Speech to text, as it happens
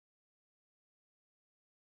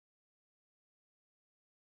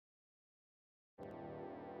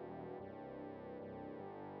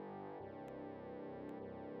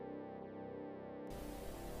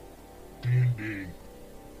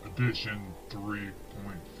Edition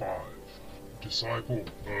 3.5 Disciple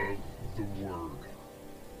of the Word.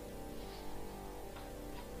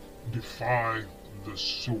 Defy the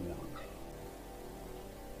sword.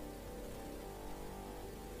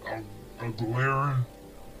 Aglaran,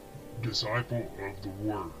 disciple of the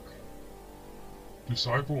Word.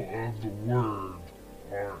 Disciple of the Word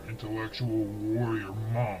are intellectual warrior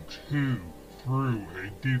monks who, through a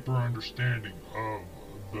deeper understanding of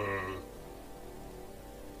the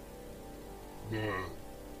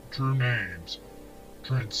true names,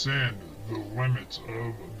 transcend the limits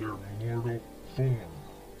of their mortal form.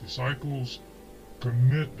 Disciples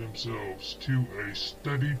commit themselves to a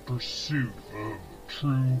studied pursuit of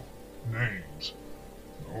true names,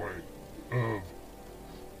 of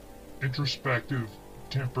introspective,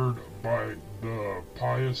 tempered by the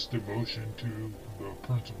pious devotion to the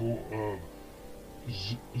principle of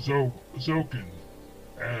Zokin,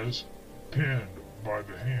 as penned by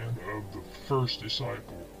the hand of the first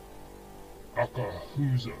disciple,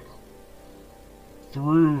 Akahuza.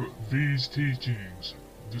 Through these teachings,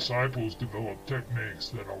 disciples develop techniques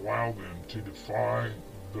that allow them to defy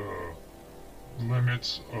the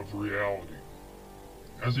limits of reality.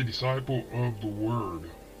 As a disciple of the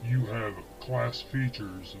Word, you have class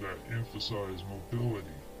features that emphasize mobility.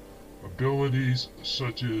 Abilities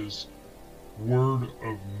such as word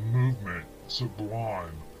of movement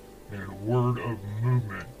sublime and word of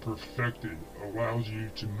movement perfected allows you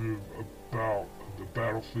to move about the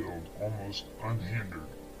battlefield almost unhindered.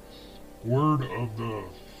 Word of the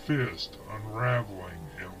fist unraveling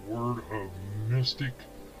and word of mystic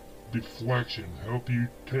deflection help you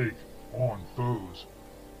take on foes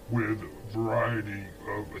with variety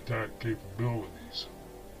of attack capabilities,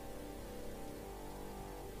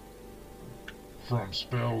 from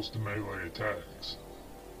spells to melee attacks.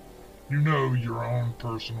 You know your own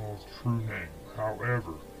personal true name.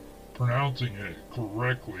 However, pronouncing it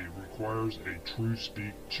correctly requires a true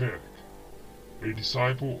speak check. A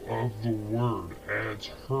disciple of the Word adds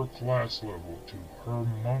her class level to her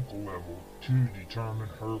monk level to determine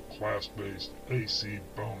her class-based AC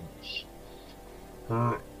bonus.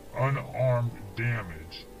 Her unarmed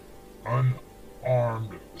damage,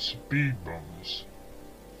 unarmed speed bonus,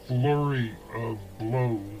 flurry of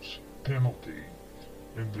blows penalty,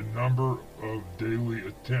 and the number of daily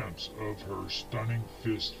attempts of her stunning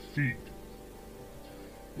fist feat.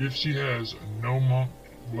 If she has no monk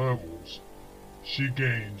levels, she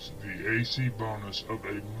gains the AC bonus of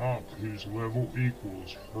a monk whose level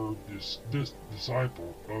equals her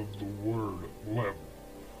disciple of the Word level,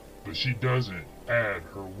 but she doesn't add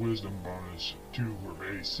her wisdom bonus to her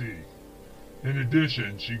AC. In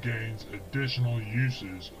addition, she gains additional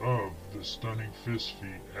uses of the stunning fist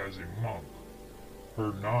feat as a monk.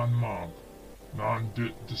 Her non-monk,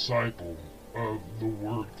 non-disciple of the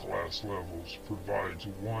Word class levels provides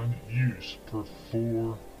one use per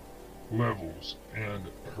 4 levels, and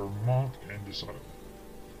her monk and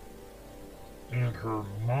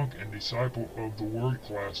disciple of the Word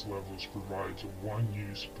class levels provides one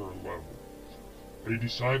use per level. A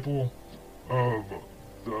disciple of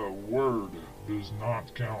the Word does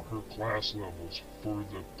not count her class levels for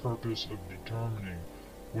the purpose of determining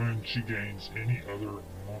when she gains any other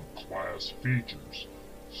monk class features,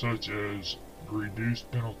 such as reduced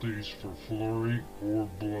penalties for flurry or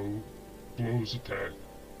blows attack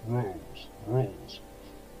rolls,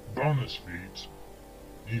 bonus feats,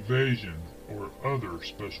 evasion, or other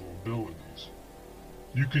special abilities.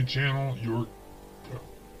 You can channel your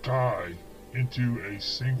Kai into a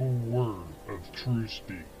single word of true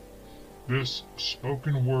speak. This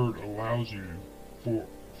spoken word allows you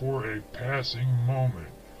for a passing moment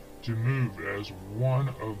to move as one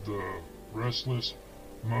with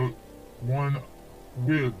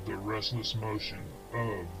the restless motion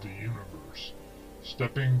of the universe,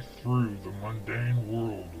 stepping through the mundane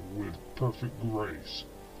world with perfect grace.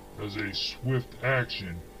 As a swift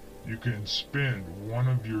action, you can spend one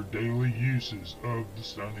of your daily uses of the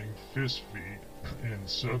stunning fist feat and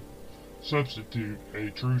substitute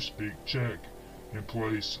a true speak check in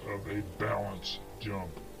place of a balance,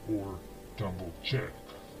 jump, or tumble check.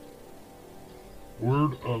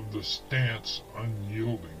 Word of the stance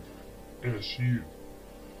unyielding, SU.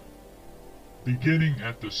 Beginning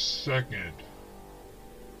at the second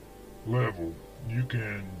level, you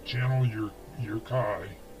can channel your Kai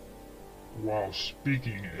while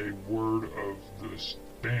speaking a word of the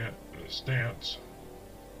stance,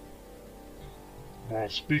 while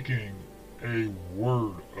speaking a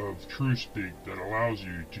word of true speak that allows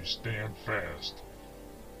you to stand fast,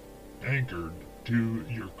 anchored to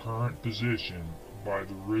your current position by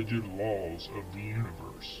the rigid laws of the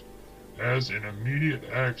universe. As an immediate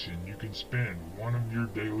action, you can spend one of your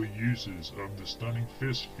daily uses of the Stunning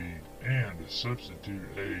Fist feat and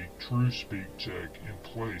substitute a True Speak check in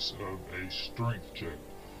place of a Strength check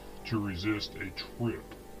to resist a trip,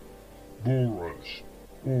 Bull Rush,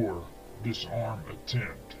 or Disarm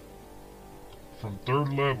attempt. From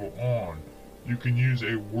 3rd level on, you can use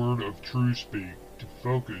a Word of True Speak to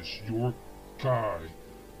focus your Kai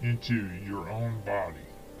into your own body.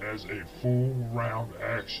 As a full round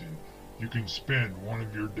action, you can spend one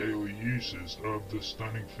of your daily uses of the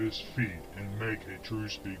Stunning Fist feat and make a True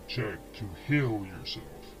Speak check to heal yourself.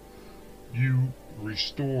 You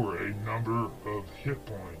restore a number of hit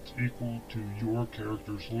points equal to your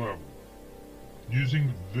character's level.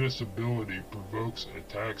 Using this ability provokes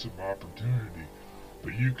attacks of opportunity,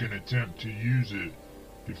 but you can attempt to use it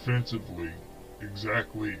defensively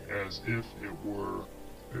exactly as if it were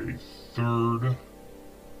a 3rd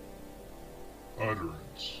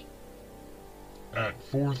utterance. At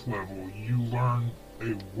 4th level, you learn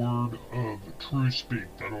a Word of True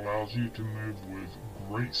Speak that allows you to move with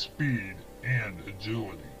great speed and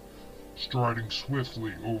agility, striding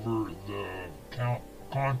swiftly over the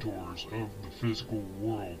contours of the physical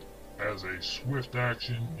world. As a swift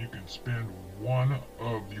action, you can spend one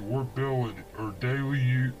of your ability or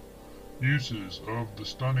daily uses of the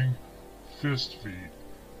Stunning Fist feat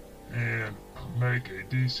and make a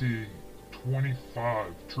DC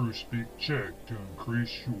 25 True Speak check to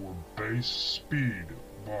increase your base speed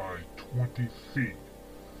by 20 feet.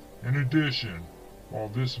 In addition, while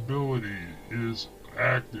this ability is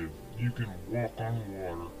active, you can walk on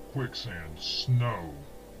water, quicksand, snow,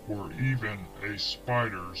 or even a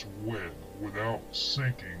spider's web without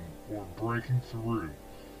sinking or breaking through.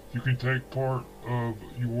 You can take part of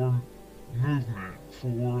your movement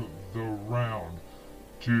for the round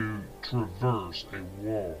to traverse a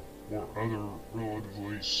wall or other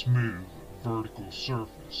relatively smooth vertical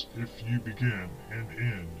surface if you begin and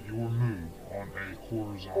end your move on a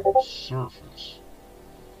horizontal surface.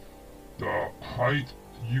 The height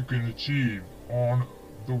you can achieve on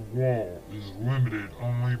the wall is limited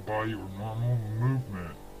only by your normal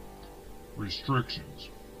movement restrictions.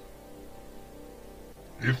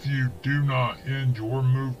 If you do not end your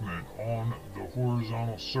movement on the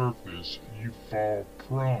horizontal surface, you fall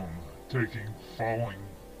prone, taking falling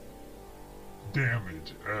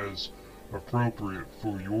damage as appropriate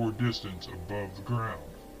for your distance above the ground.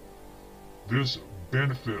 This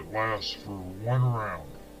benefit lasts for 1 round.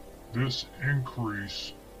 This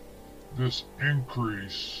increase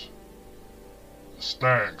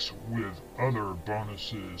stacks with other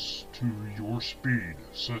bonuses to your speed,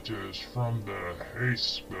 such as from the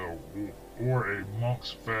haste spell or a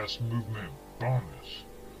monk's fast movement bonus.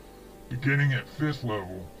 Beginning at 5th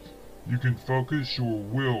level, you can focus your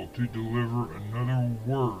will to deliver another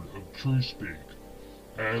Word of True Speak.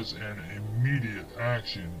 As an immediate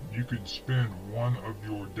action, you can spend one of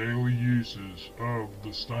your daily uses of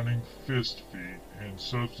the Stunning Fist feat and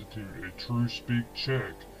substitute a True Speak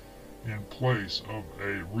check in place of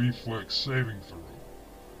a reflex saving throw.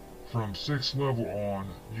 From 6th level on,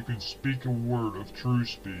 you can speak a Word of True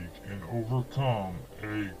Speak and overcome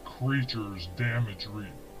a creature's damage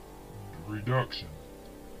reduction.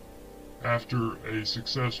 After a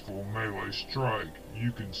successful melee strike,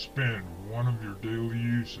 you can spend one of your daily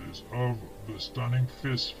uses of the Stunning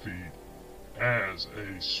Fist feat as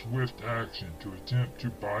a swift action to attempt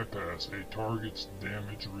to bypass a target's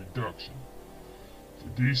damage reduction.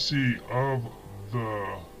 The DC of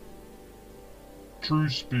the True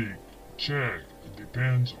Speak check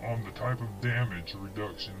depends on the type of damage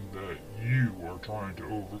reduction that you are trying to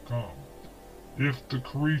overcome. If the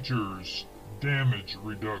creature's damage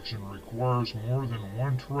reduction requires more than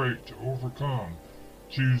one trait to overcome,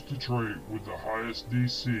 choose the trait with the highest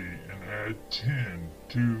DC and add 10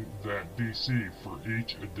 to that DC for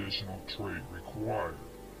each additional trait required.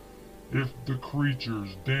 If the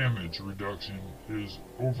creature's damage reduction is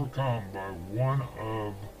overcome by one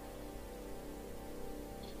of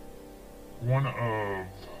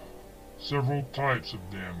several types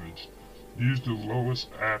of damage, use the lowest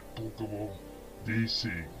applicable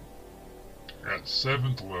DC. At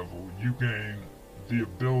 7th level, you gain the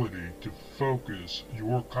ability to focus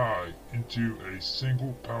your Kai into a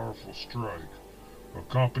single powerful strike,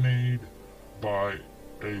 accompanied by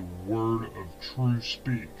a Word of True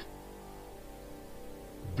Speak.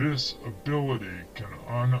 This ability can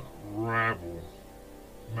unravel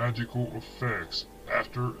magical effects.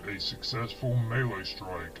 After a successful melee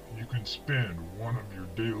strike, you can spend one of your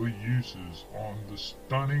daily uses on the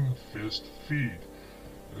Stunning Fist feat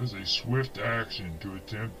as a swift action to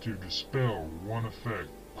attempt to dispel one effect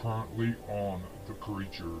currently on the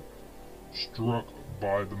creature struck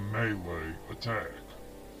by the melee attack.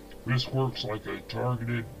 This works like a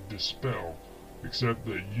targeted dispel, except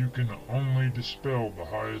that you can only dispel the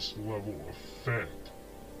highest level effect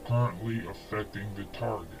currently affecting the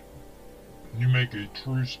target. You make a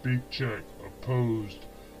true speak check opposed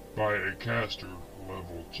by a caster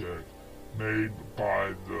level check made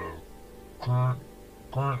by the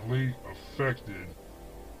currently affecting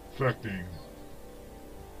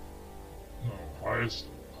highest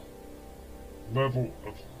level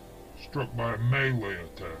of struck by a melee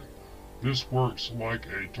attack. This works like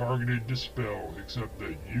a targeted dispel, except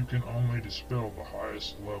that you can only dispel the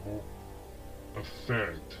highest level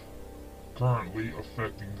effect currently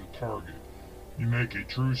affecting the target. You make a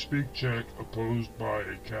true speak check opposed by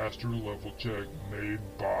a caster level check made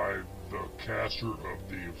by the caster of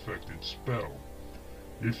the affected spell.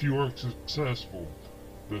 If you are successful,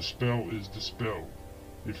 the spell is dispelled.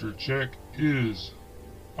 If your check is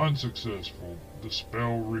unsuccessful, the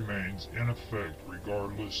spell remains in effect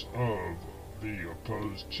regardless of the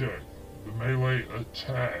opposed check. The melee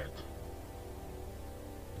attack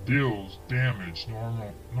deals damage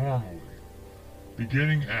normally.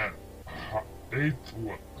 Beginning at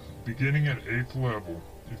 8th level,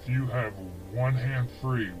 if you have one hand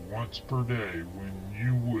free once per day when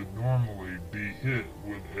you would normally be hit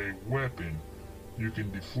with a weapon, you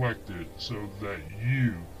can deflect it so that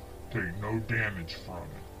you take no damage from it.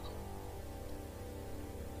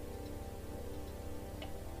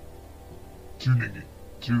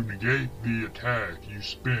 To negate the attack, you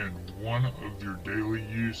spend one of your daily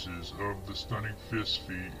uses of the Stunning Fist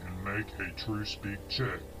feat and make a true speak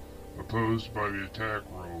check, opposed by the attack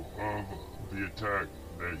roll of the attack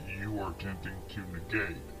that you are attempting to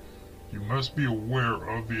negate. You must be aware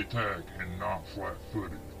of the attack and not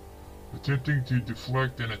flat-footed. Attempting to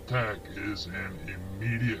deflect an attack is an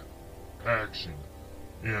immediate action,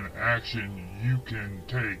 an action you can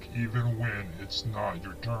take even when it's not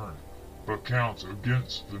your turn, but counts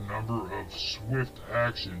against the number of swift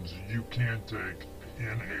actions you can take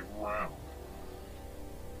in a round.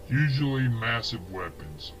 Usually massive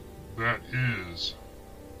weapons, that is,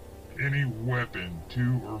 any weapon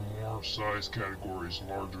 2 or more size categories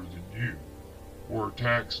larger than you, or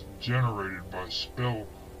attacks generated by spell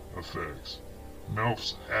effects,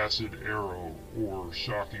 Melf's Acid Arrow or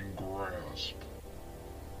Shocking Grasp,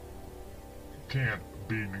 can't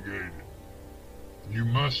be negated. You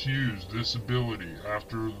must use this ability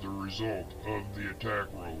after the result of the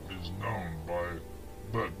attack roll is known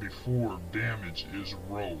but before damage is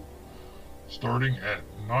rolled. Starting at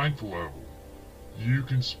 9th level, you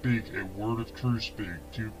can speak a word of true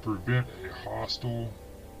speak to prevent a hostile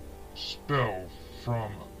spell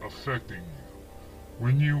from affecting you.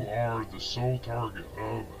 When you are the sole target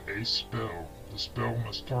of a spell, the spell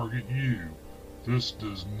must target you. This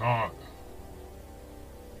does not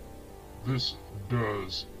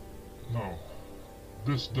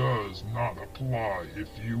apply if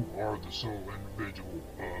you are the sole individual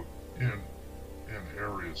in an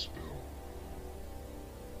area spell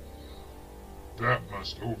that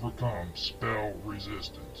must overcome spell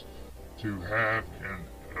resistance to have an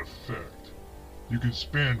effect. You can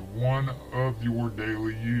spend one of your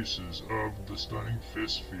daily uses of the Stunning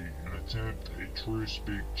Fist feat and attempt a True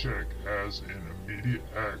Speak check as an immediate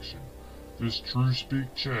action. This True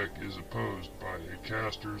Speak check is opposed by a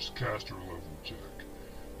caster's caster level check.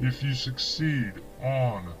 If you succeed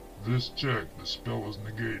on this check, the spell is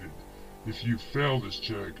negated. If you fail this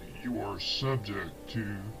check, you are subject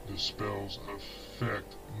to the spell's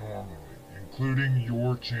effect normally, including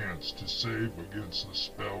your chance to save against the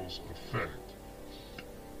spell's effect,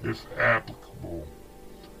 if applicable.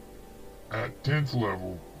 At 10th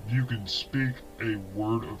level, you can speak a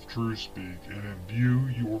word of true speak and imbue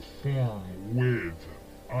your form with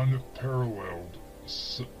unparalleled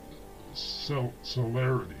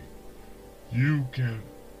celerity. You can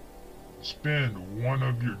spend one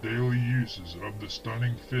of your daily uses of the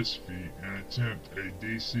Stunning Fist feat and attempt a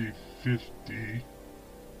DC 50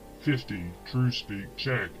 True Speak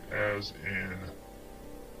check as an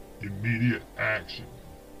immediate action.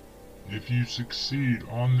 If you succeed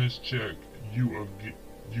on this check, you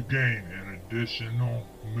gain an additional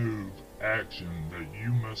move action that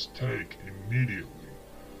you must take immediately.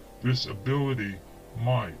 This ability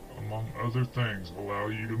might, among other things, allow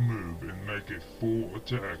you to move and make a full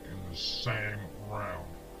attack in the same round.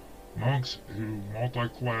 Monks who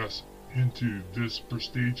multi-class into this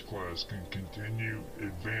prestige class can continue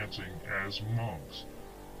advancing as monks.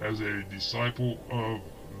 As a disciple of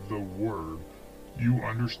the Word, you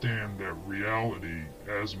understand that reality,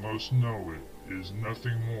 as most know it, is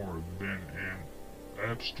nothing more than an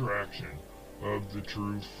abstraction of the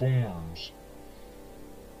true forms,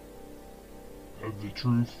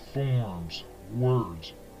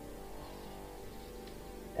 words.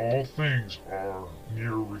 All things are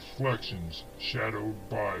mere reflections shadowed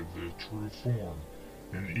by the true form,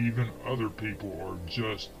 and even other people are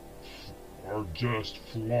just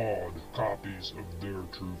flawed copies of their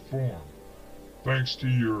true form. Thanks to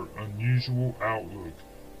your unusual outlook,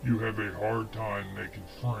 you have a hard time making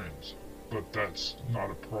friends, but that's not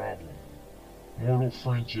a problem. Mortal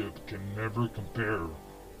friendship can never compare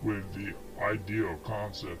with the ideal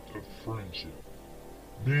concept of friendship.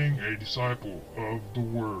 Being a disciple of the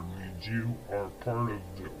Word means you are part of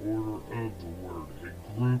the Order of the Word, a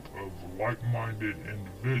group of like-minded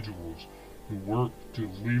individuals who work to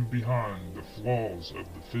leave behind the flaws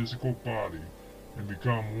of the physical body and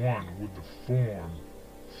become one with the form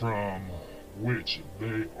from which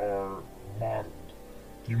they are modeled.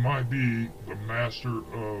 You might be the master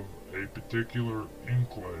of a particular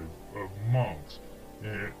enclave of monks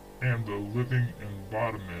and the living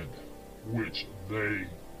embodiment which they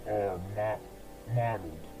are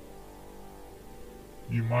modeled.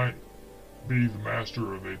 You might be the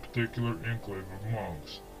master of a particular enclave of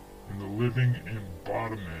monks and the living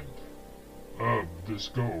embodiment of this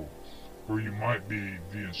goal, or you might be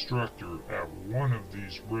the instructor at one of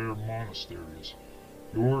these rare monasteries.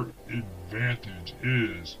 Your advantage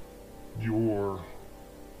is your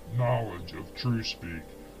knowledge of true speak.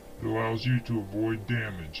 It allows you to avoid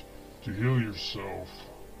damage, to heal yourself,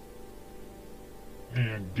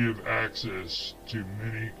 and give access to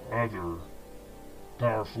many other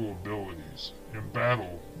powerful abilities. In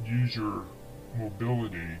battle, use your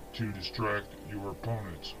mobility to distract your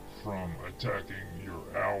opponents from attacking your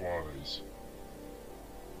allies.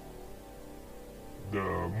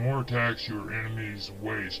 The more attacks your enemies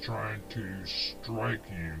waste trying to strike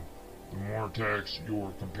you, the more attacks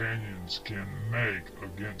your companions can make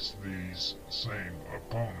against these same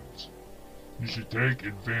opponents. You should take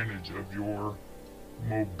advantage of your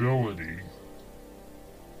mobility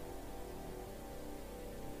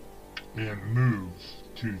and move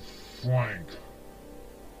to flank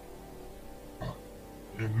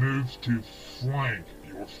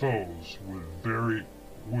your foes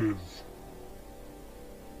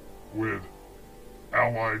with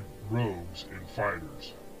allied rogues and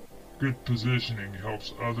fighters. Good positioning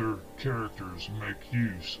helps other characters make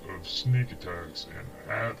use of sneak attacks and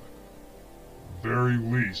at very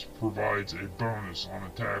least provides a bonus on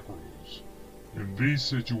attack rolls. In these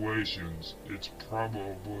situations, it's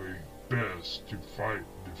probably best to fight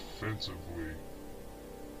defensively.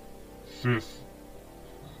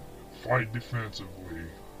 Fight defensively,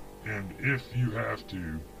 and if you have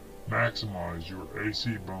to, maximize your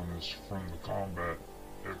AC bonus from the combat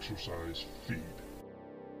exercise feed.